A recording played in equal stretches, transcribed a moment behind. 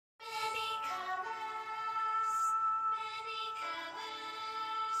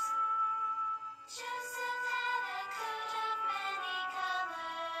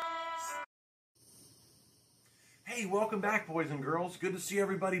Hey, welcome back, boys and girls. Good to see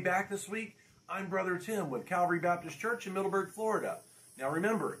everybody back this week. I'm Brother Tim with Calvary Baptist Church in Middleburg, Florida. Now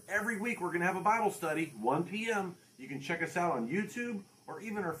remember, every week we're going to have a Bible study, 1 p.m. You can check us out on YouTube or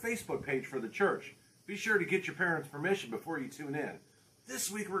even our Facebook page for the church. Be sure to get your parents' permission before you tune in. This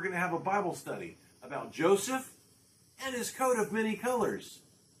week we're going to have a Bible study about Joseph and his coat of many colors.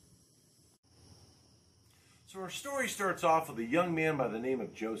 So our story starts off with a young man by the name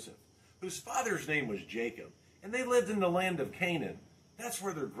of Joseph, whose father's name was Jacob, and they lived in the land of Canaan. That's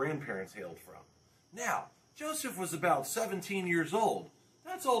where their grandparents hailed from. Now, Joseph was about 17 years old.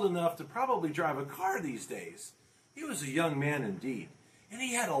 That's old enough to probably drive a car these days. He was a young man indeed, and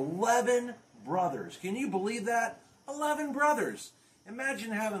he had 11 brothers. Can you believe that? 11 brothers.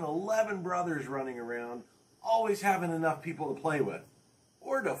 Imagine having 11 brothers running around, always having enough people to play with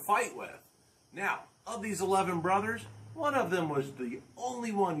or to fight with. Now, of these 11 brothers, one of them was the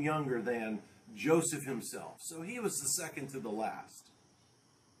only one younger than Joseph himself. So he was the second to the last.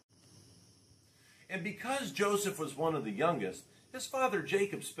 And because Joseph was one of the youngest, his father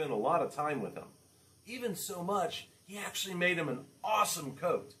Jacob spent a lot of time with him. Even so much, he actually made him an awesome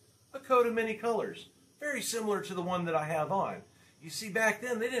coat. A coat of many colors. Very similar to the one that I have on. You see, back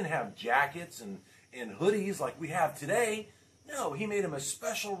then they didn't have jackets and hoodies like we have today. No, he made him a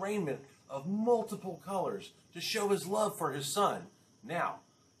special raiment of multiple colors to show his love for his son. Now,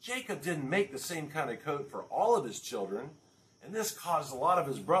 Jacob didn't make the same kind of coat for all of his children, and this caused a lot of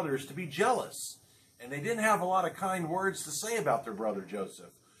his brothers to be jealous. And they didn't have a lot of kind words to say about their brother Joseph,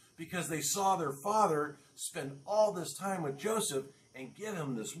 because they saw their father spend all this time with Joseph and give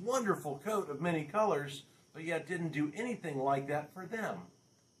him this wonderful coat of many colors, but yet didn't do anything like that for them.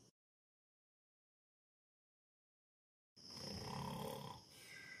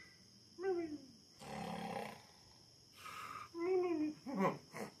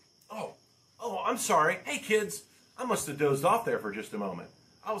 I'm sorry. Hey, kids. I must have dozed off there for just a moment.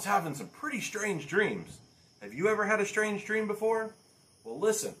 I was having some pretty strange dreams. Have you ever had a strange dream before? Well,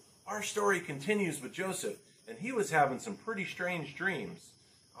 listen. Our story continues with Joseph, and he was having some pretty strange dreams.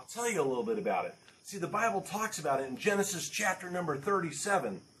 I'll tell you a little bit about it. See, the Bible talks about it in Genesis chapter number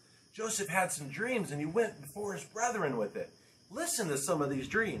 37. Joseph had some dreams, and he went before his brethren with it. Listen to some of these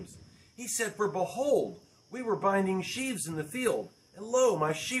dreams. He said, "For behold, we were binding sheaves in the field, and lo,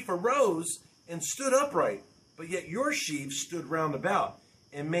 my sheaf arose and stood upright, but yet your sheaves stood round about,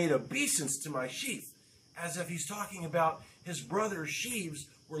 and made obeisance to my sheaf," as if he's talking about his brother's sheaves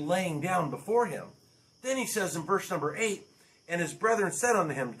were laying down before him. Then he says in verse number 8, "And his brethren said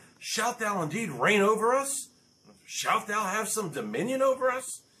unto him, Shalt thou indeed reign over us? Shalt thou have some dominion over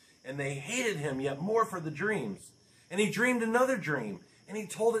us?" And they hated him yet more for the dreams. And he dreamed another dream, and he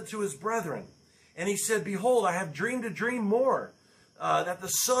told it to his brethren. And he said, "Behold, I have dreamed a dream more, that the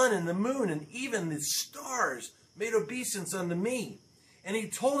sun and the moon and even the stars made obeisance unto me." And he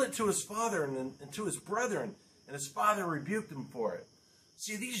told it to his father and to his brethren, and his father rebuked him for it.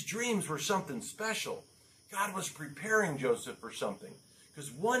 See, these dreams were something special. God was preparing Joseph for something.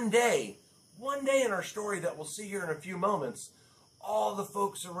 Because one day in our story that we'll see here in a few moments, all the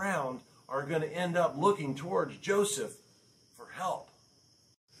folks around are going to end up looking towards Joseph for help.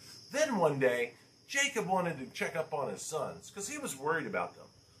 Then one day, Jacob wanted to check up on his sons because he was worried about them.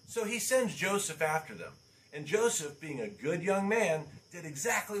 So he sends Joseph after them. And Joseph, being a good young man, did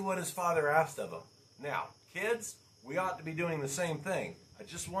exactly what his father asked of him. Now, kids, we ought to be doing the same thing. I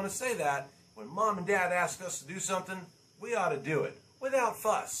just want to say that when mom and dad ask us to do something, we ought to do it without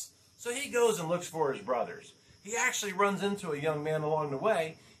fuss. So he goes and looks for his brothers. He actually runs into a young man along the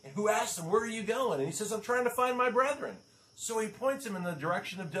way who asks him, "Where are you going?" And he says, "I'm trying to find my brethren." So he points him in the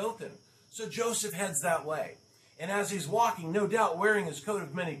direction of Dothan. So Joseph heads that way. And as he's walking, no doubt wearing his coat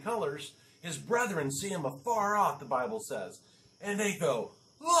of many colors, his brethren see him afar off, the Bible says. And they go,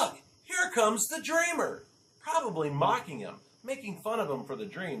 "Look, here comes the dreamer," probably mocking him, making fun of him for the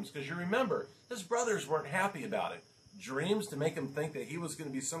dreams, because you remember, his brothers weren't happy about it. Dreams to make him think that he was going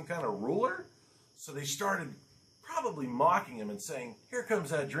to be some kind of ruler? So they started probably mocking him and saying, "Here comes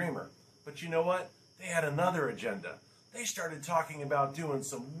that dreamer." But you know what? They had another agenda. They started talking about doing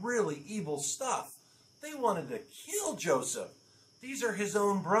some really evil stuff. They wanted to kill Joseph. These are his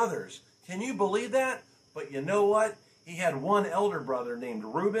own brothers. Can you believe that? But you know what? He had one elder brother named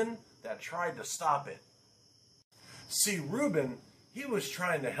Reuben that tried to stop it. See, Reuben, he was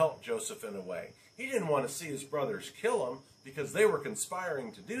trying to help Joseph in a way. He didn't want to see his brothers kill him because they were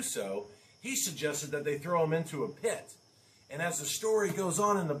conspiring to do so. He suggested that they throw him into a pit. And as the story goes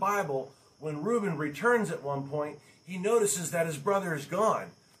on in the Bible, when Reuben returns at one point, he notices that his brother is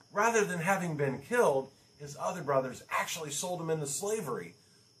gone. Rather than having been killed, his other brothers actually sold him into slavery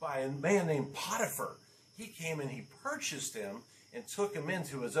by a man named Potiphar. he came and he purchased him and took him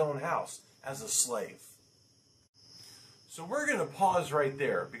into his own house as a slave. So we're going to pause right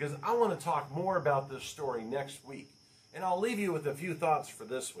there because I want to talk more about this story next week. And I'll leave you with a few thoughts for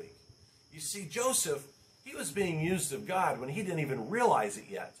this week. You see, Joseph, he was being used of God when he didn't even realize it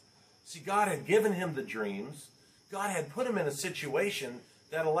yet. See, God had given him the dreams. God had put him in a situation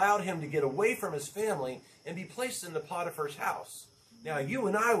that allowed him to get away from his family and be placed into Potiphar's house. Now, you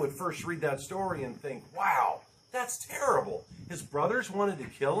and I would first read that story and think, wow, that's terrible. His brothers wanted to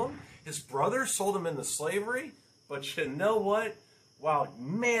kill him. His brothers sold him into slavery. But you know what? While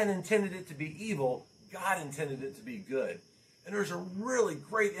man intended it to be evil, God intended it to be good. And there's a really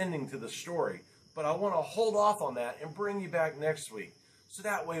great ending to the story. But I want to hold off on that and bring you back next week. So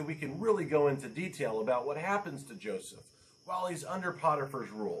that way we can really go into detail about what happens to Joseph while he's under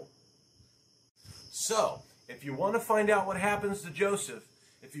Potiphar's rule. So, if you want to find out what happens to Joseph,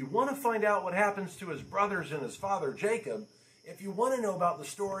 if you want to find out what happens to his brothers and his father Jacob, if you want to know about the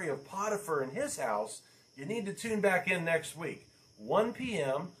story of Potiphar and his house, you need to tune back in next week, 1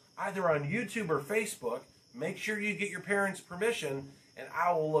 p.m., either on YouTube or Facebook. Make sure you get your parents' permission, and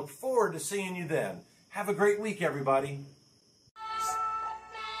I will look forward to seeing you then. Have a great week, everybody.